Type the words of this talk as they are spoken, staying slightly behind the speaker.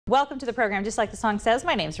Welcome to the program. Just like the song says,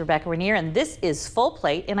 my name's Rebecca Rainier, and this is Full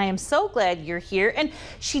Plate, and I am so glad you're here. And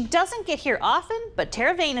she doesn't get here often, but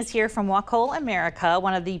Tara Vane is here from Wacol America,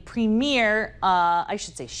 one of the premier, I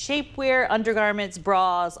should say, shapewear, undergarments,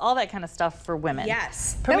 bras, all that kind of stuff for women.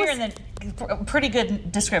 Yes. Premier in the pretty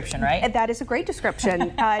good description, right? That is a great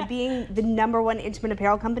description. Being the #1 intimate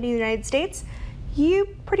apparel company in the United States, you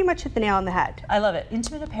pretty much hit the nail on the head. I love it.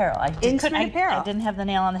 Intimate apparel. I didn't have the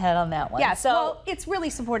nail on the head on that one. Yeah, so well, it's really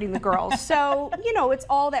supporting the girls. So, you know, it's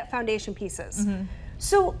all that foundation pieces.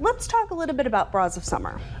 So let's talk a little bit about Bras of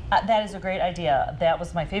Summer. That is a great idea. That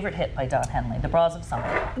was my favorite hit by Don Henley, the Bras of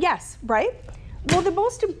Summer. Yes, right? Well, the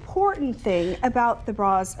most important thing about the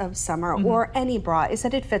Bras of Summer, or any bra, is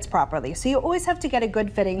that it fits properly. So you always have to get a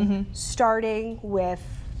good fitting, starting with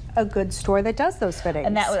a good store that does those fittings.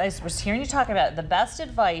 And that I was hearing you talk about, the best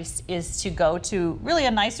advice is to go to really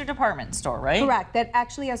a nicer department store, right? Correct, that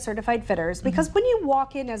actually has certified fitters, because when you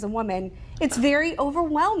walk in as a woman, it's very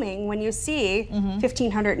overwhelming when you see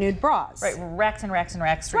 1,500 nude bras. Right, racks and racks and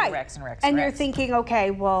racks, racks and racks. And you're thinking,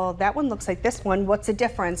 okay, well, that one looks like this one. What's the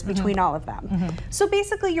difference between all of them? So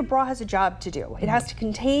basically, your bra has a job to do. It has to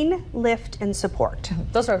contain, lift, and support.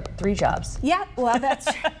 Those are 3 jobs. Yeah, well, that's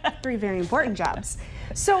 3 very important jobs.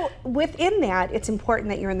 So within that, it's important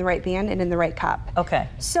that you're in the right band and in the right cup. Okay.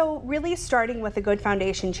 So really starting with a good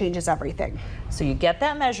foundation changes everything. So you get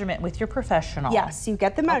that measurement with your professional. Yes, you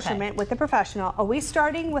get the measurement with the professional. Always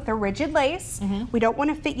starting with a rigid lace. We don't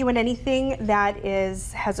want to fit you in anything that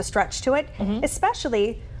has a stretch to it.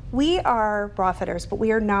 Especially, we are bra fitters, but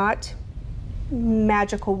we are not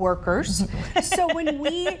magical workers. So when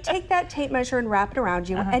we take that tape measure and wrap it around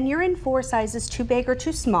you, and you're in 4 sizes too big or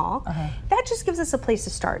too small, that just gives us a place to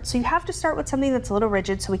start. So you have to start with something that's a little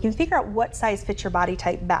rigid so we can figure out what size fits your body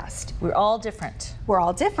type best. We're all different. We're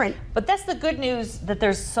all different. But that's the good news, that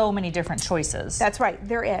there's so many different choices. That's right,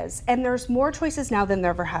 there is. And there's more choices now than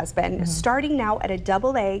there ever has been. Starting now at a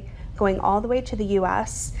AA, going all the way to the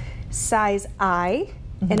US, size I,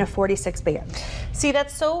 in a 46 band. See,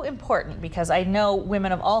 that's so important, because I know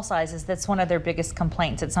women of all sizes, that's one of their biggest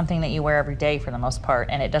complaints. It's something that you wear every day for the most part,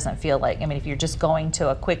 and it doesn't feel like, I mean, if you're just going to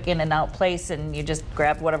a quick in and out place and you just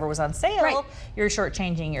grab whatever was on sale, you're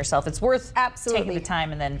shortchanging yourself. It's worth taking the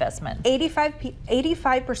time and the investment.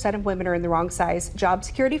 85% of women are in the wrong size. Job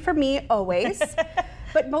security for me, always.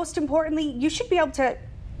 But most importantly, you should be able to,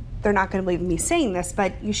 they're not going to believe me saying this,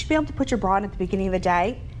 but you should be able to put your bra on at the beginning of the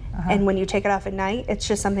day. And when you take it off at night, it's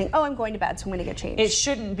just something, oh, I'm going to bed, so I'm going to get changed. It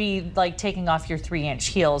shouldn't be like taking off your 3-inch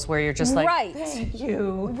heels where you're just like, thank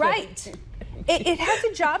you. Right. It has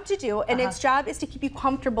a job to do, and its job is to keep you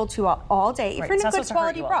comfortable all day. If you're in a good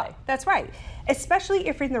quality bra, that's right. Especially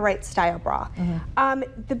if you're in the right style bra.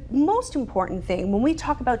 The most important thing, when we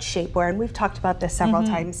talk about shapewear, and we've talked about this several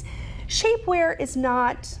times, shapewear is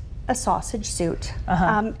not a sausage suit.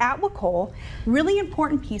 At Wacol, really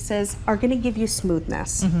important pieces are going to give you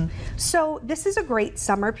smoothness. So this is a great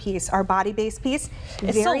summer piece, our body-based piece.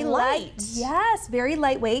 It's very so light. Yes, very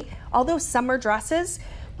lightweight. All those summer dresses,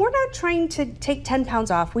 we're not trying to take 10 pounds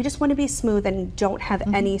off. We just want to be smooth and don't have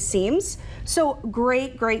any seams. So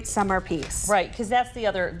great summer piece. Right, because that's the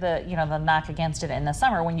other, the knock against it in the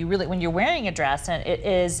summer, when you're wearing a dress, and it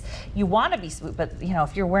is, you want to be smooth, but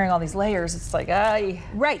if you're wearing all these layers, it's like,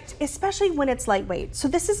 Right, especially when it's lightweight. So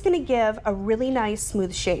this is going to give a really nice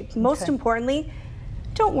smooth shape. Most importantly,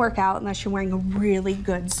 don't work out unless you're wearing a really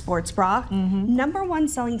good sports bra. #1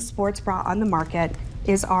 selling sports bra on the market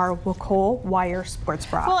is our Wacol Wire sports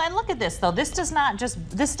bra. Well, and look at this though. This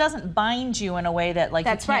doesn't bind you in a way that you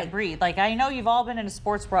can't breathe. Like, I know you've all been in a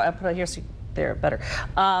sports bra. I put it here so they're better.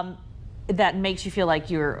 That makes you feel like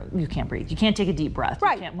you can't breathe. You can't take a deep breath.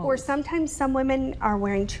 Right. You can't move. Or sometimes some women are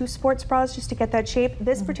wearing 2 sports bras just to get that shape.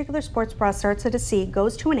 This particular sports bra starts at a C,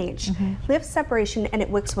 goes to an H, lifts separation, and it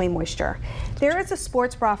wicks away moisture. There is a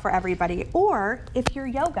sports bra for everybody. Or if you're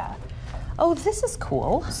yoga. Oh, this is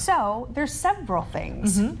cool. So there's several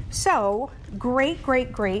things. So great.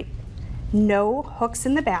 No hooks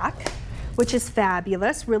in the back, which is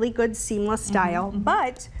fabulous. Really good seamless style.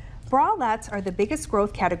 But bralettes are the biggest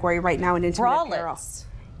growth category right now in intimate apparel.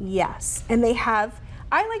 Yes, and they have,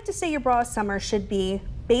 I like to say your bra summer should be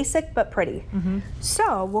basic but pretty.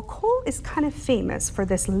 So Wacol is kind of famous for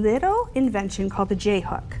this little invention called the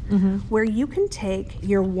J-hook, where you can take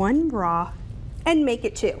your 1 bra and make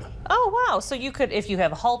it 2. Oh wow, so you could, if you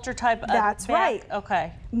have a halter type That's back, right.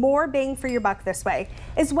 Okay. More bang for your buck this way.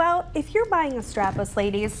 As well, if you're buying a strapless,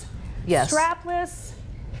 ladies, strapless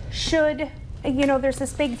should, there's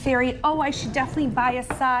this big theory, oh, I should definitely buy a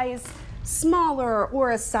size smaller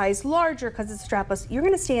or a size larger because it's strapless. You're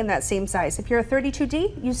going to stay in that same size. If you're a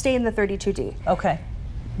 32D, you stay in the 32D. Okay.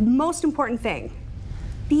 most important thing,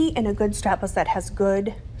 be in a good strapless that has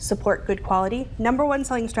good support, good quality. #1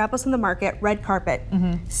 selling strapless in the market, red carpet,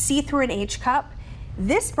 see-through and H-cup.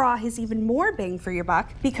 This bra has even more bang for your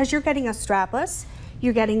buck because you're getting a strapless,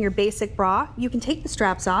 you're getting your basic bra, you can take the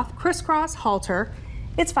straps off, crisscross, halter.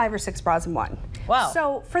 It's 5 or 6 bras in one. Wow.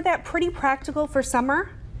 So for that pretty practical for summer,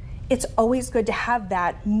 it's always good to have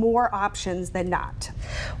that, more options than not.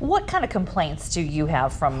 What kind of complaints do you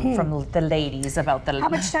have from the ladies about the How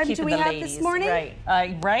much time do we have this morning?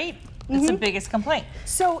 Right, right? It's the biggest complaint.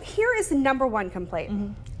 So here is the #1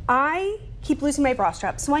 complaint. I keep losing my bra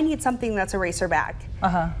strap, so I need something that's a racer back.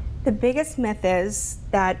 The biggest myth is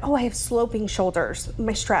that, oh, I have sloping shoulders,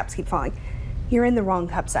 my straps keep falling. You're in the wrong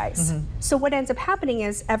cup size. So what ends up happening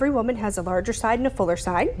is every woman has a larger side and a fuller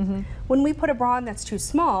side. When we put a bra on that's too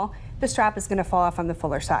small, the strap is gonna fall off on the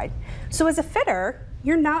fuller side. So as a fitter,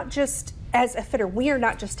 we are not just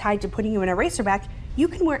tied to putting you in a racer back. You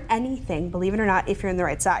can wear anything, believe it or not, if you're in the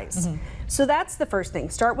right size. So that's the first thing.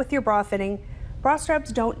 Start with your bra fitting. Bra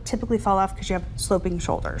straps don't typically fall off because you have sloping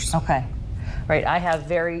shoulders. Okay. Right, I have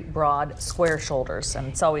very broad, square shoulders, and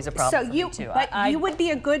it's always a problem for me too. But you would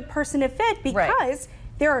be a good person to fit because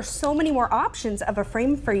there are so many more options of a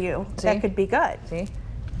frame for you that could be good. See?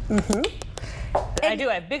 I do.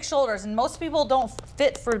 I have big shoulders, and most people don't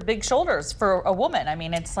fit for big shoulders for a woman. I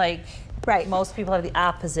mean, it's like most people have the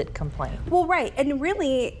opposite complaint. Well, right, and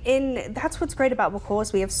really, that's what's great about Wacoal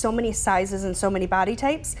is we have so many sizes and so many body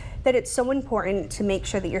types that it's so important to make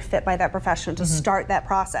sure that you're fit by that professional to start that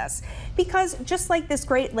process. Because just like this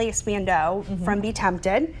great lace bandeau from Be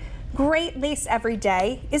Tempted, great lace every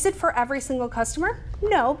day. Is it for every single customer?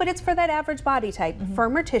 No, but it's for that average body type,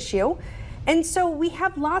 firmer tissue. And so we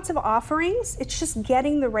have lots of offerings. It's just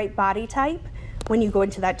getting the right body type when you go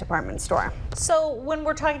into that department store. So when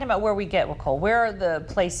we're talking about where we get Wacoal, where are the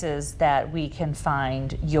places that we can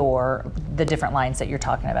find the different lines that you're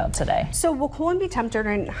talking about today? So Wacoal and Be Tempted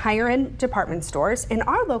are in higher end department stores. In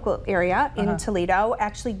our local area in Toledo,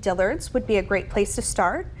 actually Dillard's would be a great place to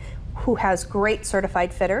start, who has great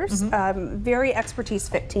certified fitters, very expertise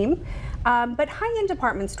fit team. But high-end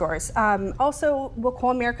department stores. Also,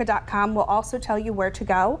 WacoalAmerica.com will also tell you where to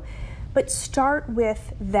go. But start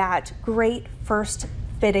with that great first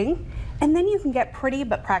fitting, and then you can get pretty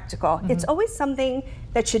but practical. It's always something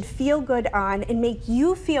that should feel good on and make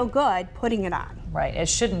you feel good putting it on. Right, it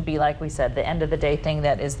shouldn't be, like we said, the end of the day thing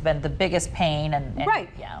that has been the biggest pain. And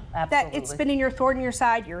yeah, absolutely. That it's been in your thorn in your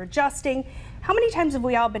side, you're adjusting. How many times have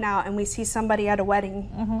we all been out and we see somebody at a wedding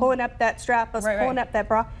pulling up that strapless, pulling up that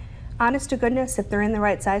bra? Honest to goodness, if they're in the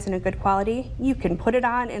right size and a good quality, you can put it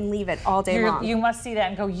on and leave it all day long. You must see that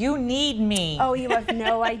and go, you need me. Oh, you have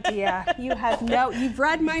no idea. You've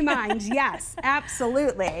read my mind. Yes,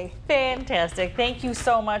 absolutely. Fantastic. Thank you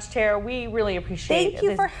so much, Tara. We really appreciate it. Thank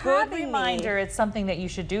you for having me. Good reminder, it's something that you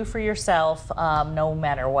should do for yourself, no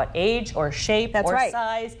matter what age or shape or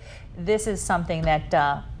size. This is something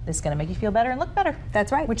that is going to make you feel better and look better.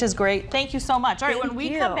 That's right. Which is great. Thank you so much. All right, when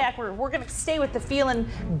we come back, we're going to stay with the feeling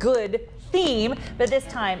good theme, but this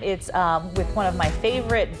time it's with one of my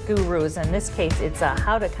favorite gurus. In this case, it's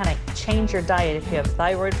how to kind of change your diet if you have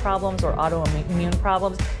thyroid problems or autoimmune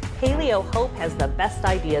problems. Paleo Hope has the best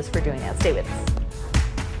ideas for doing that. Stay with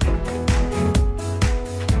us.